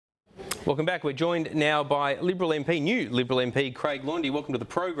Welcome back. We're joined now by Liberal MP, new Liberal MP, Craig Laundy. Welcome to the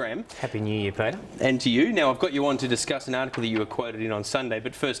program. Happy New Year, Peter. And to you. Now, I've got you on to discuss an article that you were quoted in on Sunday,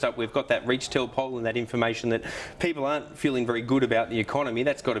 but first up, we've got that Reach-Tel poll and that information that people aren't feeling very good about the economy.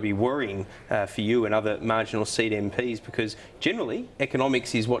 That's got to be worrying for you and other marginal seat MPs, because generally,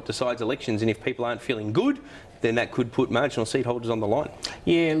 economics is what decides elections, and if people aren't feeling good, then that could put marginal seat holders on the line.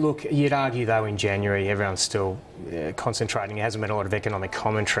 Yeah, look, you'd argue though in January everyone's still concentrating. There hasn't been a lot of economic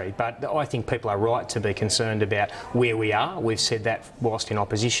commentary, but I think people are right to be concerned about where we are. We've said that whilst in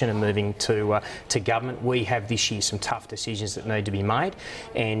opposition and moving to government. We have this year some tough decisions that need to be made,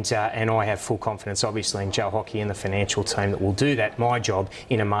 and I have full confidence obviously in Joe Hockey and the financial team that will do that. My job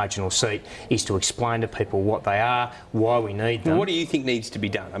in a marginal seat is to explain to people what they are, why we need them. Well, what do you think needs to be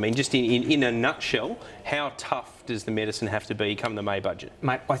done? I mean, just in a nutshell, how tough does the medicine have to be come the May budget?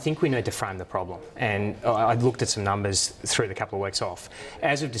 Mate, I think we need to frame the problem, and I looked at some numbers through the couple of weeks off.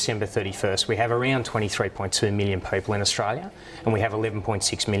 As of December 31st, we have around 23.2 million people in Australia, and we have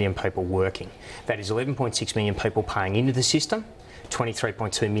 11.6 million people working. That is 11.6 million people paying into the system,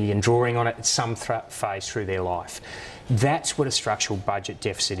 23.2 million drawing on it at some phase through their life. That's what a structural budget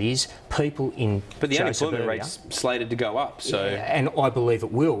deficit is. People in But the unemployment rate's slated to go up, so... Yeah, and I believe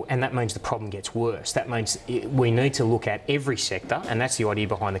it will, and that means the problem gets worse. That means we need to look at every sector, and that's the idea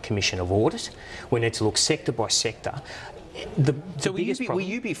behind the Commission of Audit. We need to look sector by sector. So will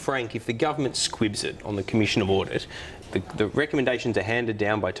you be frank, if the government squibs it on the Commission of Audit, the recommendations are handed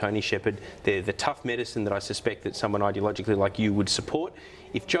down by Tony Shepherd, they're the tough medicine that I suspect that someone ideologically like you would support.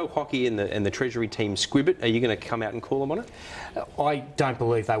 If Joe Hockey and the Treasury team squib it, are you going to come out and call them on it? I don't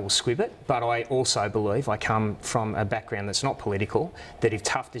believe they will squib it, but I also believe, I come from a background that's not political, that if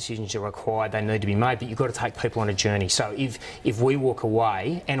tough decisions are required, they need to be made, but you've got to take people on a journey. So if we walk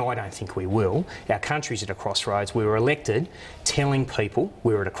away, and I don't think we will, our country's at a crossroads. We were elected telling people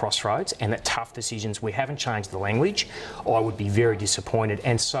we were at a crossroads and that tough decisions, we haven't changed the language. I would be very disappointed,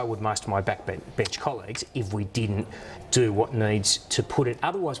 and so would most of my backbench colleagues, if we didn't do what needs to put it.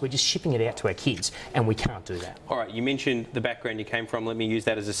 Otherwise, we're just shipping it out to our kids, and we can't do that. All right, you mentioned the background you came from. Let me use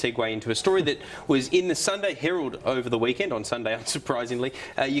that as a segue into a story that was in the Sunday Herald over the weekend, on Sunday, unsurprisingly.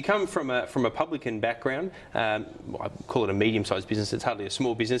 You come from a publican background. I call it a medium-sized business. It's hardly a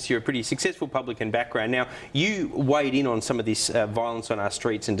small business. You're a pretty successful publican background. Now, you weighed in on some of this violence on our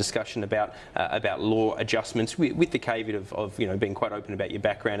streets and discussion about law adjustments, with the caveat of being quite open about your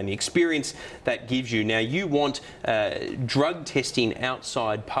background and the experience that gives you. Now, you want drug testing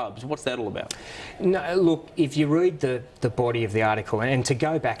outside pubs. What's that all about? No, look, if you read the body of the article, and to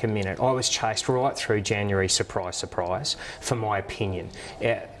go back a minute, I was chased right through January, surprise, surprise, for my opinion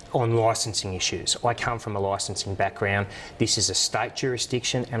on licensing issues. I come from a licensing background. This is a state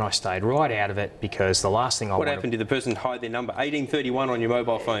jurisdiction, and I stayed right out of it because the last thing I What happened? Did the person hide their number? 1831 on your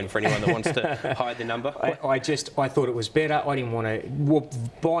mobile phone for anyone that wants to hide the number? I thought it was better. I didn't want to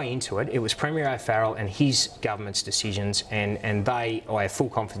buy into it. It was Premier O'Farrell and his government's decisions, and I have full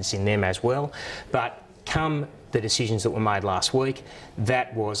confidence in them as well. But come the decisions that were made last week,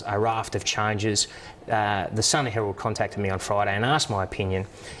 that was a raft of changes. The Sunday Herald contacted me on Friday and asked my opinion,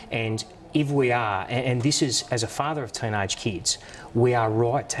 and if we are, and this is as a father of teenage kids, we are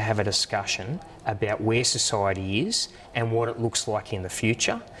right to have a discussion about where society is and what it looks like in the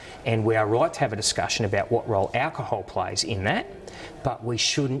future, and we are right to have a discussion about what role alcohol plays in that, but we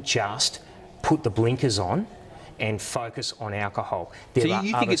shouldn't just put the blinkers on and focus on alcohol. So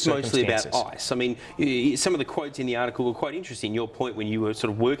you think it's mostly about ice? I mean, some of the quotes in the article were quite interesting. Your point when you were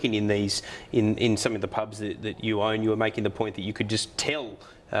sort of working in these, in some of the pubs that you own, you were making the point that you could just tell,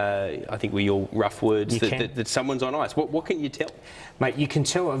 I think were your rough words, that someone's on ice. What can you tell? Mate, you can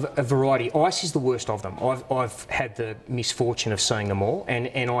tell a variety. Ice is the worst of them. I've had the misfortune of seeing them all,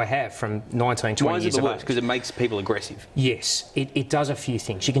 and I have from 19, 20 years of age. Why is it the worst? Because it makes people aggressive? Yes, it does a few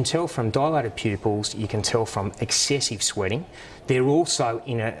things. You can tell from dilated pupils, you can tell from excessive sweating. They're also,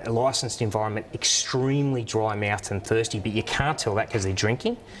 in a licensed environment, extremely dry-mouthed and thirsty, but you can't tell that because they're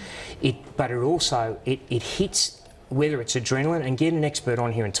drinking. But it also hits, whether it's adrenaline, and get an expert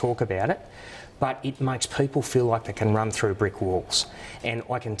on here and talk about it, but it makes people feel like they can run through brick walls. And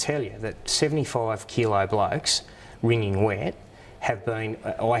I can tell you that 75-kilo blokes wringing wet have been,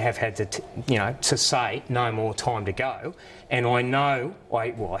 I have had to say no more, time to go, and I know,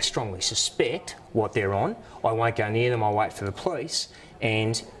 I strongly suspect what they're on. I won't go near them, I'll wait for the police,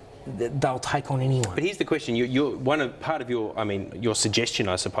 and they'll take on anyone. But here's the question: part of your suggestion,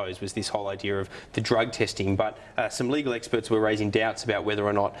 I suppose, was this whole idea of the drug testing. But some legal experts were raising doubts about whether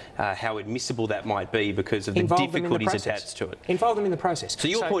or not how admissible that might be because of the difficulties attached to it. Involve them in the process. So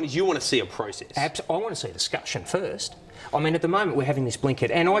your point is you want to see a process. I want to see a discussion first. I mean, at the moment we're having this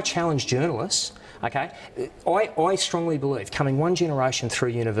blinkered, and I challenge journalists. Okay, I strongly believe, coming one generation through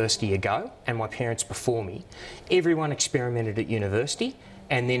university ago, and my parents before me, everyone experimented at university,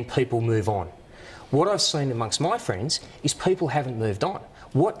 and then people move on. What I've seen amongst my friends is people haven't moved on.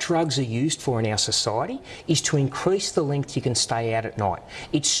 What drugs are used for in our society is to increase the length you can stay out at night.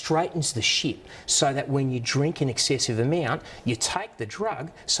 It straightens the ship so that when you drink an excessive amount, you take the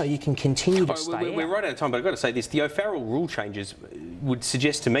drug so you can continue to stay out. We're right out of time, but I've got to say this. The O'Farrell rule changes would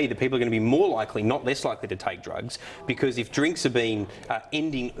suggest to me that people are going to be more likely, not less likely, to take drugs, because if drinks are being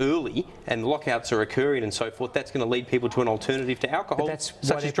ending early and lockouts are occurring and so forth, that's going to lead people to an alternative to alcohol, but that's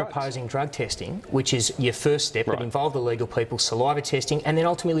such why they're as drugs. Proposing drug testing, which is your first step. It involved the legal people, saliva testing, and then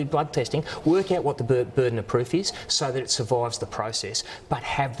ultimately blood testing. Work out what the burden of proof is so that it survives the process, but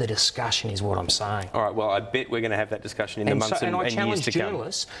have the discussion is what I'm saying. All right, well, I bet we're going to have that discussion in the months and I years challenge to come.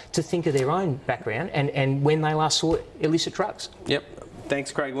 journalists to think of their own background and when they last saw illicit drugs. Yep.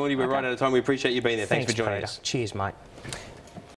 Thanks, Craig Laundy. We're right out of time. We appreciate you being there. Thanks for joining us. Cheers, mate.